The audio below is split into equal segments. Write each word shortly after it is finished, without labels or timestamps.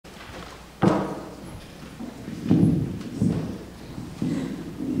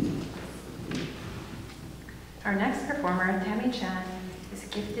Our next performer, Tammy Chan, is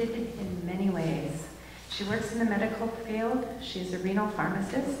gifted in many ways. She works in the medical field. She's a renal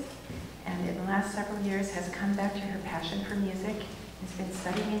pharmacist, and in the last several years has come back to her passion for music, has been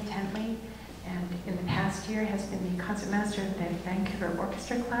studying intently, and in the past year has been the concertmaster of the Vancouver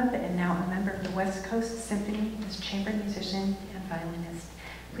Orchestra Club, and now a member of the West Coast Symphony as chamber musician and violinist.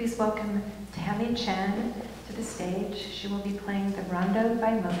 Please welcome Tammy Chan to the stage. She will be playing the Rondo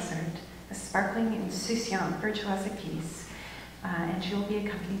by Mozart, a sparkling, insouciant, virtuosic piece, and she will be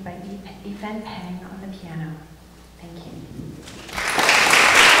accompanied by Yifan Pang on the piano. Thank you.